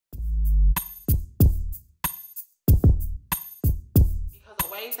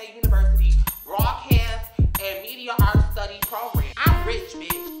Wayne State University Broadcast and Media Arts Study program. I'm rich,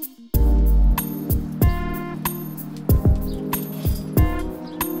 bitch.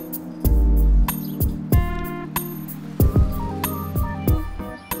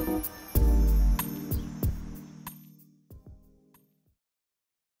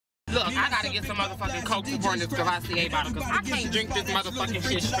 Look, I gotta get some motherfucking Coke to burn this Courvoisier bottle, cause I can't drink this motherfucking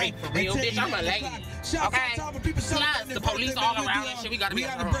shit straight for real, bitch. I'm a lady, okay? Plus, the police all around and shit. We gotta be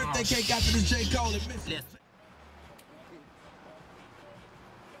at her home. Listen.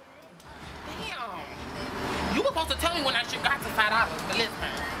 Damn. You were supposed to tell me when that shit got to $5, but listen.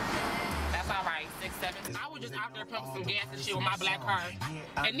 That's alright, 6, 7. I was just out there pumping some gas and shit with my black car.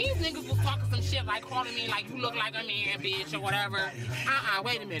 And these niggas was talking some shit like calling me like you look like a man, bitch, or whatever.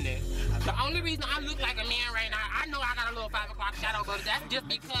 Wait a minute. The only reason I look like a man right now, I know I got a little 5 o'clock shadow, but that's just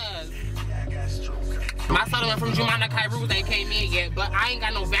because my settlement from Jumana Kairouz ain't came in yet, but I ain't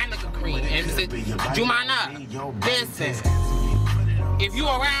got no Vanica cream. And Jumana, listen, if you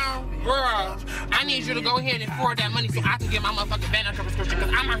around, girl, I need you to go ahead and forward that money so I can get my motherfucking Vanica prescription,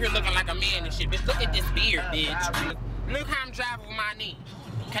 because I'm out here looking like a man and shit, bitch. Look at this beard, bitch. Look how I'm driving with my knee.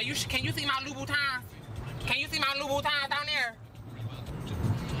 Can you see my Louboutins? Can you see my Louboutins down there?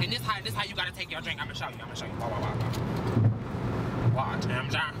 And this how you gotta take your drink. I'm gonna show you. Watch, I'm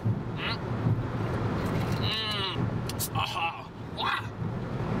John. Wow.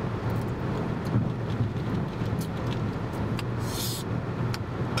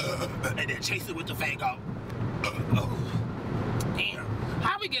 And then chase it with the Fago. Damn.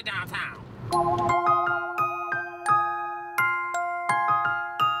 How we get downtown?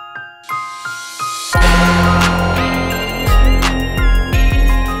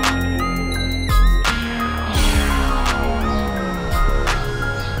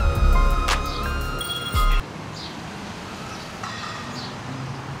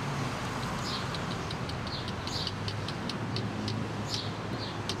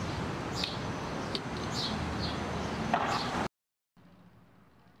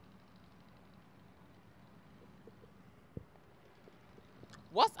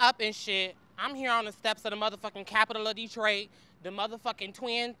 What's up and shit? I'm here on the steps of the motherfucking capital of Detroit, the motherfucking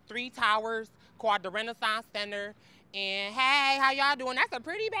twin 3 towers called the Renaissance Center. And hey, how y'all doing? That's a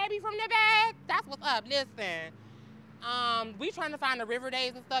pretty baby from the back. That's what's up. Listen, we trying to find the River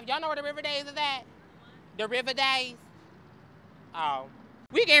Days and stuff. Y'all know where the River Days is at? The River Days. Oh,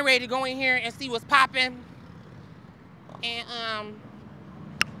 we getting ready to go in here and see what's popping, and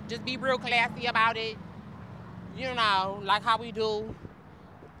just be real classy about it. You know, like how we do.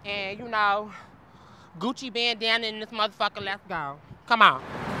 And, you know, Gucci bandana in this motherfucker, let's go. Come on.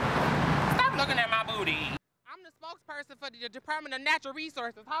 Stop looking at my booty. I'm the spokesperson for the Department of Natural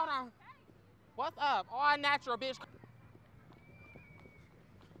Resources. Hold on. What's up? All natural, bitch.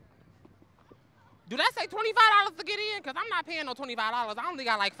 Do that say $25 to get in? Because I'm not paying no $25. I only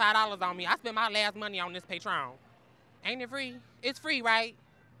got like $5 on me. I spent my last money on this Patron. Ain't it free? It's free, right?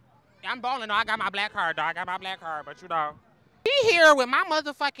 I'm balling, though. I got my black card, though. I got my black card, but you know. We here with my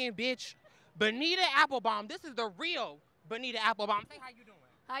motherfucking bitch, Benita Applebaum. This is the real Benita Applebaum. Say how you doing.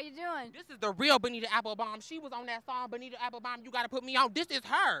 How you doing? This is the real Benita Applebaum. She was on that song, Benita Applebaum, You Gotta Put Me On. This is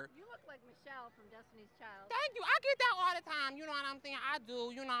her. You look like Michelle from Destiny's Child. Thank you. I get that all the time. You know what I'm saying? I do.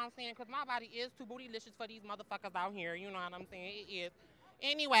 You know what I'm saying? Because my body is too bootylicious for these motherfuckers out here. You know what I'm saying? It is.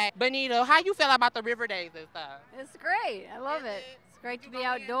 Anyway, Benita, how you feel about the River Days and stuff? It's great. I love it. It's great to be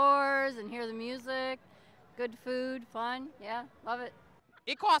outdoors and hear the music. Good food, fun, yeah, love it.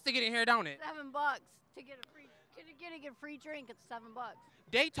 It costs to get in here, don't it? $7 to get a free drink. It's $7.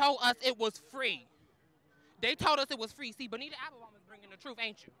 They told us it was free. They told us it was free. See, Benita Applebaum is bringing the truth,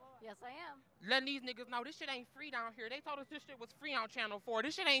 ain't you? Yes, I am. Letting these niggas know this shit ain't free down here. They told us this shit was free on Channel 4.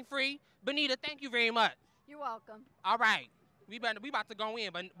 This shit ain't free. Benita, thank you very much. You're welcome. All right, we about to go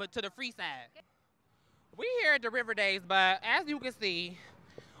in, but to the free side. We here at the River Days, but as you can see,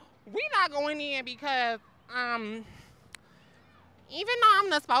 we not going in because. Even though I'm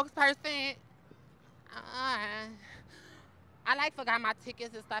the spokesperson, I like forgot my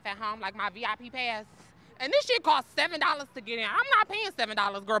tickets and stuff at home, like my VIP pass. And this shit costs $7 to get in. I'm not paying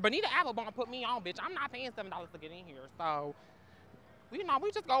 $7, girl. Benita Applebaum put me on, bitch. I'm not paying $7 to get in here. So, you know,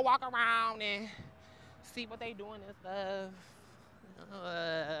 we just go walk around and see what they doing and stuff.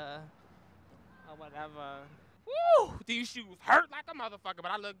 Or whatever. Woo! These shoes hurt like a motherfucker,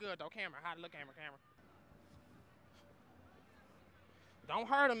 but I look good though. Camera, how to look, camera. Don't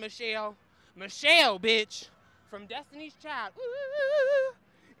hurt her, Michelle. Michelle, bitch. From Destiny's Child. Ooh,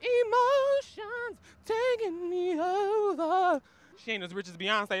 emotions taking me over. She ain't as rich as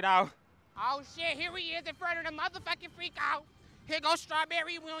Beyonce, though. Oh, shit. Here he is in front of the motherfucking freak out. Here goes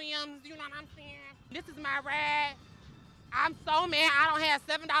Strawberry Williams, you know what I'm saying? This is my ride. I'm so mad I don't have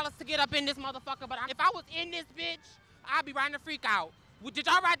 $7 to get up in this motherfucker, but if I was in this bitch, I'd be riding the freak out. Did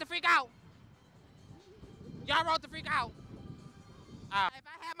y'all ride the freak out? Y'all rode the freak out? If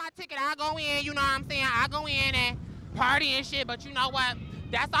I had my ticket, I'll go in, you know what I'm saying? I'll go in and party and shit, but you know what?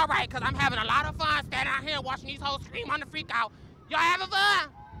 That's all right, because I'm having a lot of fun standing out here watching these hoes scream on the freak out. Y'all having fun?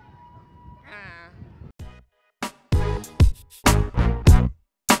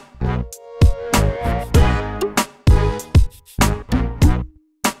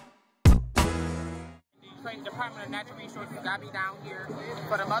 Department of Natural Resources got me down here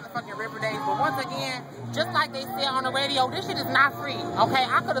for the motherfucking River Days. But once again, just like they said on the radio, this shit is not free, okay?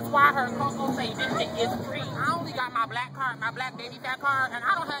 I could have sworn her Coco say this shit is free. I only got my black card, my black baby fat card, and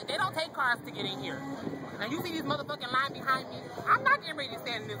they don't take cards to get in here. Now you see this motherfucking line behind me? I'm not getting ready to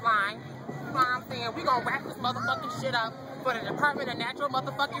stand in this line. You know what I'm saying? We gonna wrap this motherfucking shit up for the Department of Natural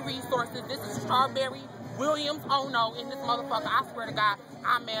motherfucking Resources. This is Strawberry Williams, oh no, in this motherfucker. I swear to God,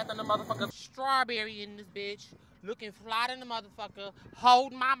 I'm mad than the motherfucker. Strawberry in this bitch, looking fly in the motherfucker,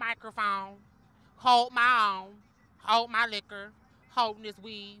 hold my microphone, hold my own, hold my liquor, holding this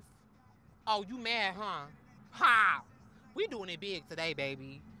weave. Oh, you mad, huh? Ha! We doing it big today,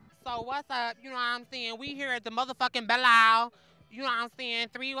 baby. So what's up, you know what I'm saying? We here at the motherfucking Belial, you know what I'm saying?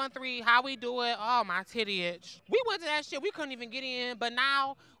 313, how we do it? Oh, my titty itch. We went to that shit, we couldn't even get in, but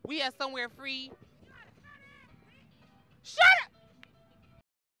now we at somewhere free. Shut up!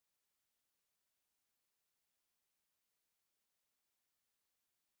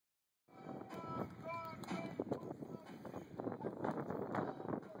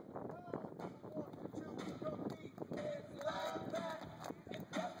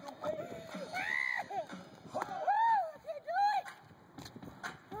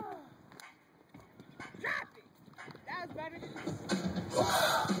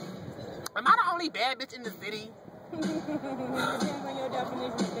 Am I the only bad bitch in the city? Depends on your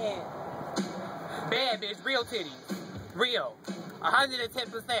definition of bad. Bad bitch, real titties. Real.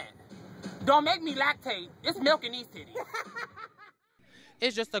 110%. Don't make me lactate. It's milk in these titties.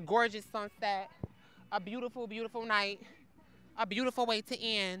 It's just a gorgeous sunset. A beautiful, beautiful night. A beautiful way to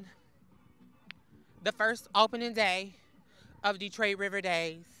end the first opening day of Detroit River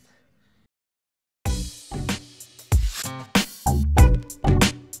Days.